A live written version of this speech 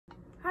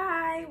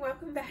Hi,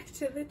 welcome back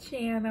to the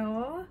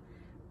channel.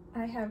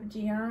 I have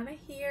Gianna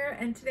here,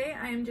 and today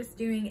I am just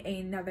doing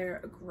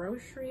another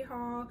grocery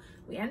haul.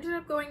 We ended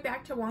up going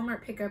back to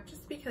Walmart pickup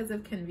just because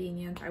of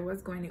convenience. I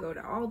was going to go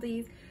to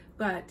Aldi's,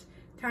 but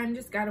time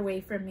just got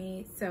away from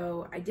me,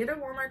 so I did a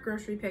Walmart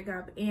grocery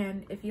pickup.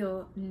 And if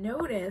you'll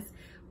notice,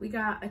 we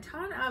got a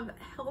ton of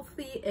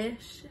healthier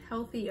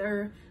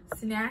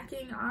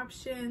snacking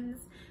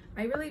options.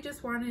 I really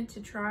just wanted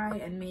to try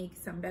and make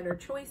some better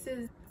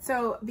choices.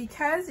 So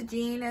because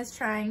Jean is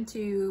trying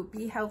to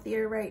be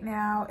healthier right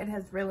now, it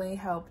has really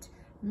helped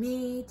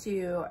me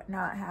to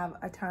not have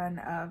a ton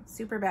of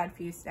super bad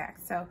food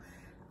snacks. So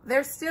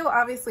there's still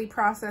obviously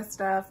processed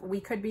stuff we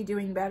could be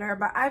doing better,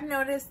 but I've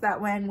noticed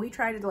that when we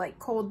try to like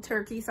cold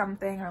turkey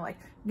something or like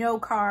no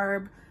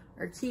carb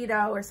or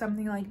keto or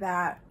something like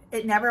that,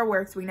 it never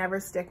works. We never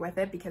stick with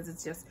it because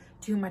it's just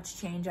too much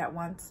change at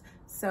once.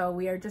 So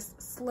we are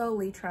just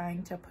slowly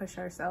trying to push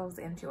ourselves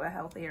into a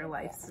healthier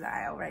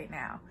lifestyle right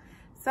now.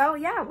 So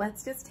yeah,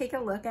 let's just take a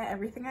look at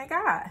everything I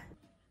got.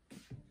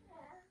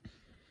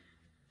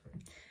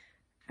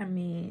 I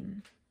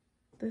mean,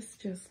 this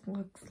just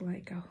looks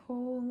like a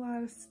whole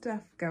lot of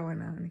stuff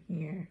going on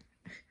here.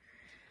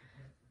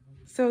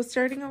 So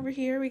starting over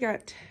here,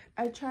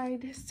 I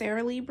tried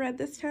Sara Lee bread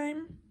this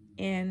time.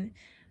 And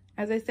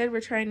as I said, we're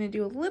trying to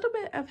do a little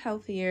bit of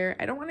healthier.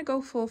 I don't want to go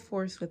full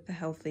force with the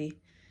healthy.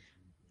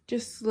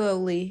 Just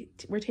slowly,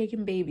 we're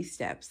taking baby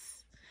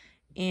steps.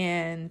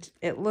 And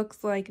it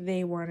looks like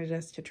they wanted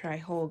us to try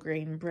whole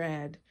grain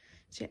bread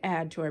to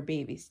add to our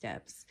baby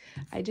steps.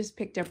 I just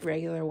picked up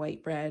regular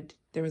white bread.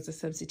 There was a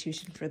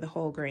substitution for the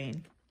whole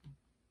grain.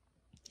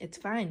 It's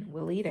fine,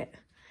 we'll eat it.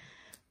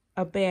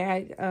 A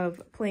bag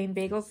of plain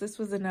bagels. This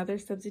was another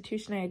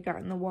substitution. I had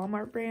gotten the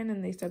Walmart brand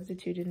and they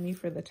substituted me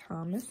for the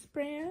Thomas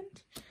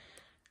brand.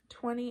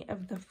 20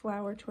 of the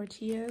flour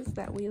tortillas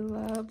that we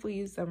love. We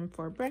use them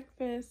for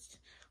breakfast,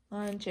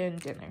 lunch, and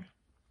dinner.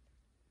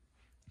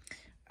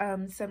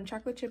 Some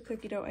chocolate chip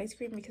cookie dough ice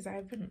cream because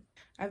I've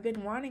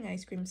been wanting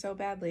ice cream so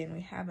badly and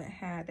we haven't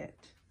had it.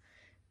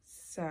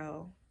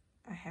 So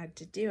I had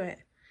to do it.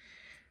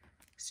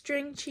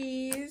 String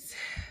cheese,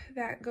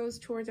 that goes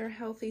towards our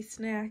healthy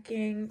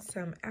snacking.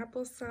 Some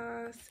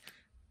applesauce,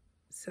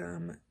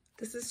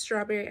 this is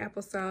strawberry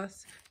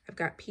applesauce. I've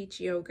got peach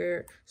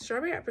yogurt.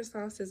 Strawberry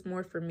applesauce is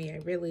more for me.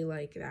 I really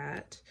like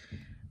that.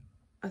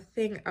 A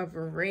thing of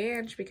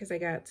ranch because I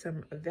got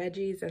some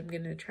veggies I'm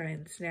gonna try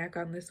and snack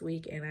on this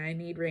week and I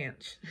need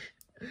ranch.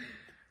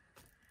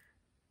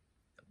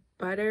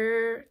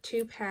 Butter,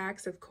 2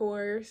 packs, of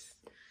course,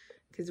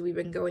 because we've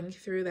been going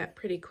through that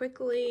pretty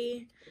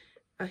quickly.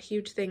 A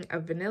huge thing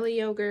of vanilla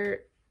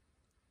yogurt,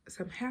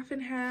 some half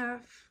and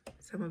half,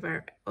 some of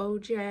our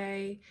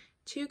OJ,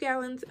 2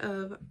 gallons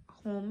of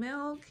whole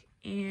milk,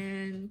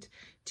 and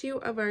 2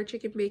 of our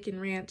chicken bacon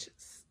ranch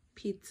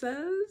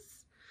pizzas.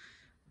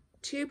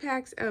 2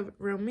 packs of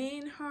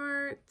romaine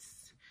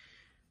hearts,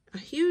 a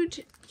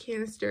huge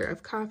canister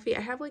of coffee.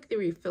 I have like the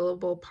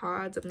refillable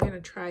pods. I'm going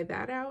to try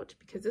that out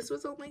because this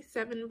was only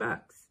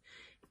 $7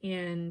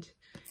 and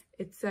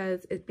it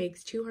says it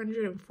makes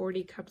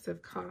 240 cups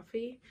of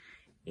coffee,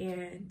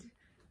 and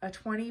a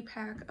 20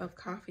 pack of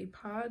coffee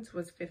pods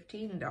was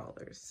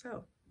 $15.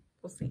 So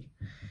we'll see.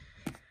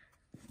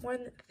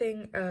 1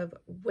 thing of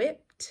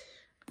whipped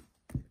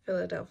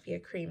Philadelphia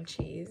cream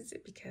cheese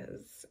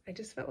because I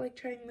just felt like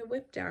trying the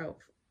whipped out.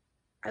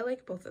 I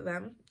like both of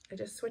them. I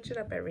just switch it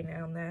up every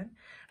now and then.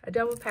 A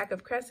double pack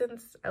of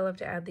crescents. I love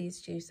to add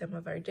these to some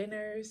of our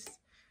dinners.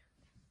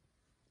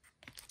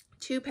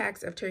 2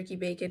 packs of turkey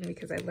bacon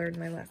because I learned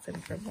my lesson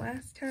from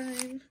last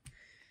time.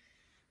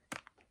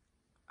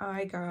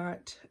 I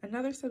got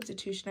another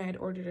substitution. I had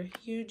ordered a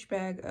huge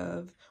bag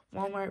of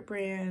Walmart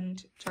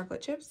brand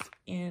chocolate chips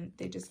and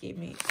they just gave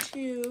me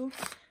 2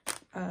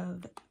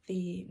 of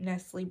the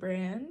Nestle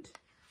brand,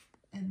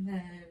 and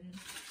then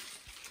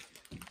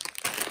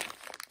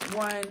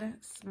 1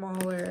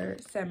 smaller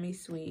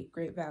semi-sweet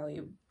Great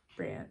Value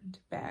brand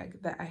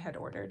bag that I had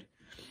ordered.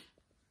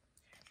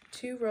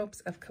 2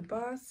 ropes of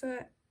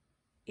kielbasa,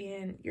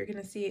 and you're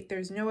gonna see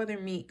there's no other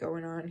meat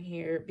going on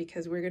here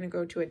because we're gonna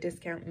go to a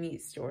discount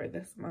meat store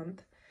this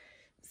month.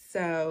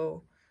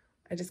 So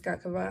I just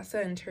got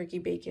kielbasa and turkey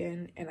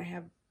bacon, and I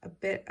have a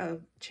bit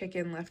of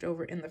chicken left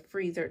over in the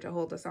freezer to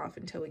hold us off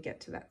until we get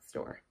to that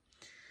store.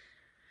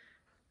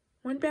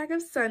 1 bag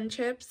of Sun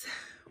Chips,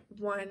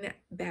 1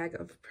 bag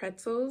of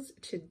pretzels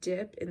to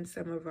dip in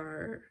some of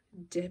our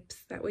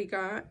dips that we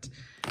got,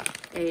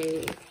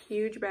 a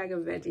huge bag of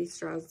veggie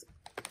straws,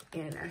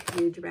 and a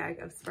huge bag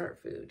of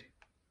Smart Food.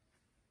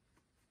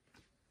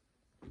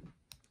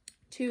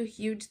 2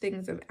 huge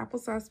things of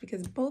applesauce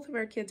because both of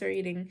our kids are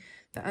eating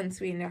the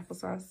unsweetened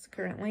applesauce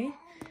currently.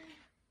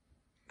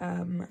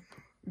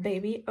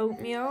 Baby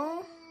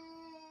oatmeal.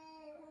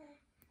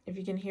 If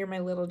you can hear my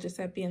little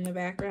Giuseppe in the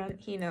background,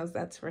 he knows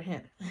that's for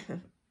him.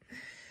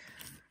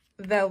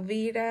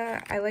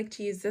 Velveeta. I like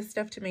to use this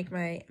stuff to make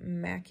my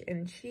mac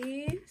and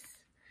cheese.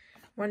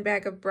 1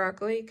 bag of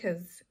broccoli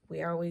because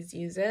we always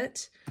use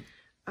it.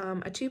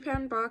 A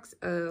 2-pound box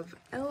of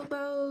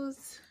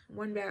elbows.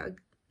 1 bag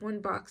 1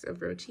 box of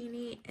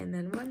rotini, and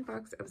then 1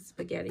 box of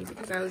spaghetti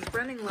because I was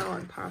running low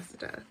on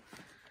pasta.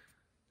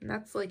 And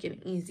that's like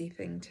an easy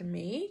thing to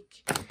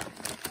make.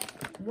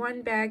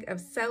 1 bag of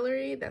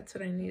celery, that's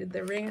what I needed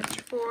the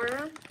ranch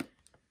for.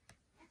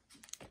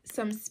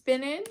 Some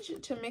spinach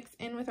to mix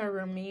in with our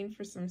romaine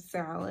for some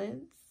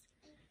salads.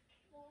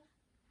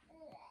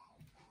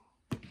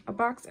 A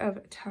box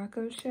of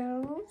taco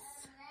shells.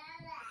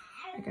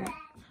 I got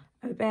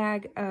a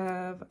bag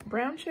of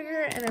brown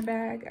sugar and a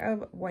bag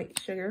of white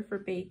sugar for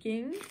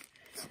baking.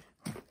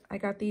 I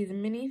got these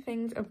mini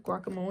things of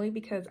guacamole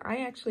because I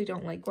actually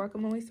don't like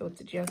guacamole, so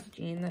it's just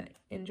Jean that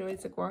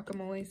enjoys the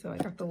guacamole, so I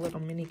got the little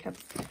mini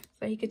cups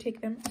so he could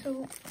take them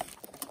to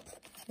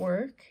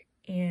work.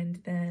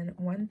 And then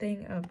 1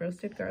 thing of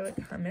roasted garlic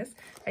hummus.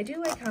 I do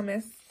like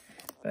hummus,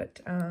 but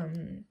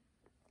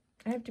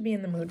I have to be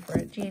in the mood for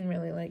it. Jean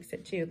really likes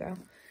it too, though.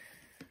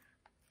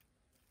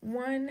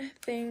 1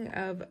 thing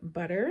of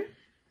butter.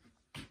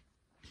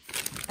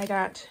 I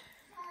got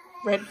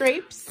red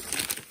grapes,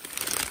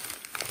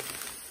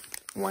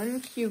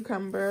 1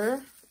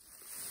 cucumber,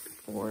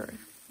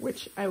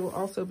 which I will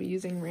also be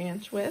using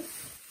ranch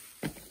with,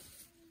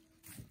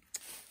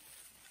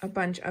 a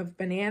bunch of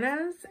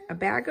bananas, a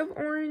bag of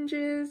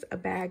oranges, a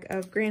bag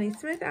of Granny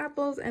Smith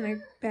apples, and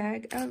a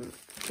bag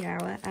of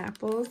Gala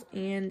apples,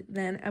 and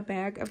then a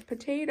bag of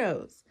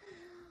potatoes.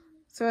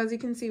 So as you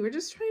can see, we're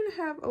just trying to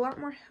have a lot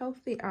more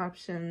healthy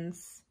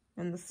options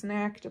in the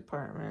snack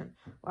department.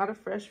 A lot of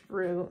fresh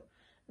fruit.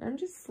 And I'm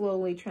just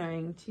slowly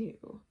trying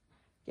to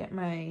get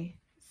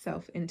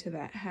myself into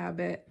that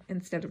habit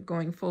instead of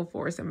going full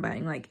force and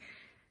buying like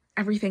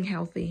everything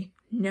healthy.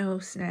 No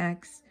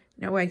snacks,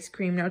 no ice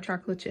cream, no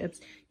chocolate chips.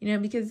 You know,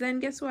 because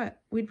then guess what?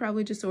 We'd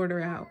probably just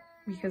order out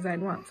because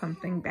I'd want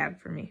something bad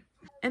for me.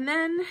 And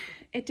then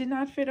it did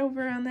not fit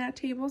over on that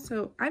table.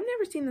 So I've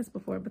never seen this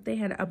before, but they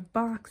had a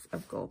box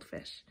of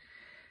goldfish.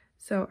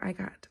 So I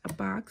got a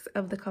box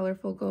of the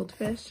colorful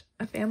goldfish,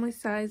 a family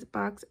size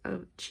box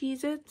of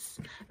Cheez-Its,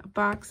 a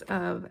box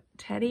of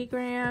Teddy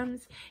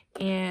Grahams,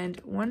 and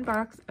 1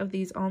 box of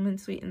these almond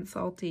sweet and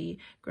salty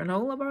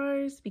granola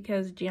bars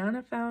because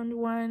Gianna found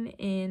one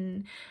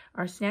in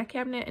our snack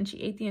cabinet and she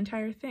ate the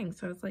entire thing.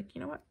 So I was like,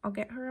 you know what, I'll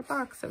get her a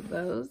box of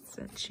those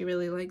since she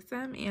really likes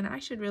them, and I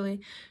should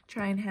really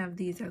try and have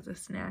these as a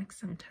snack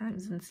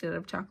sometimes instead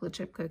of chocolate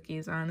chip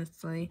cookies,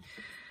 honestly.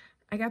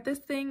 I got this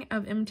thing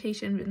of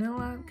imitation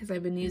vanilla because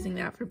I've been using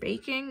that for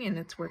baking and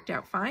it's worked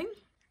out fine.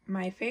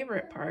 My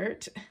favorite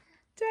part,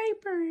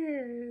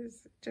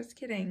 diapers. Just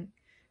kidding.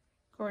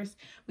 Of course,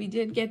 we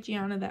did get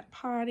Gianna that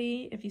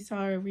potty if you saw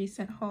our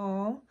recent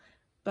haul,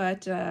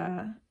 but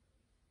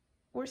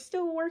we're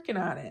still working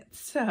on it.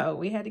 So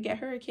we had to get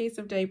her a case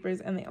of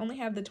diapers and they only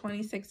have the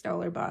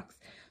 $26 box.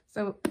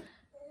 So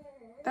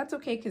that's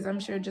okay because I'm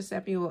sure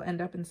Giuseppe will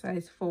end up in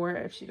size 4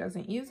 if she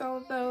doesn't use all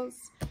of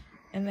those.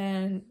 And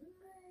then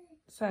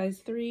size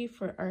 3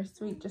 for our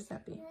sweet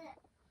Giuseppe.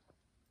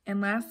 And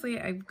lastly,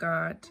 I've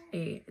got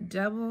a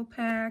double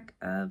pack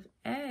of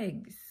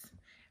eggs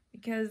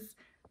because,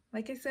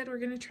 like I said, we're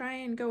going to try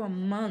and go a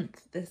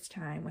month this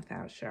time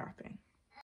without shopping.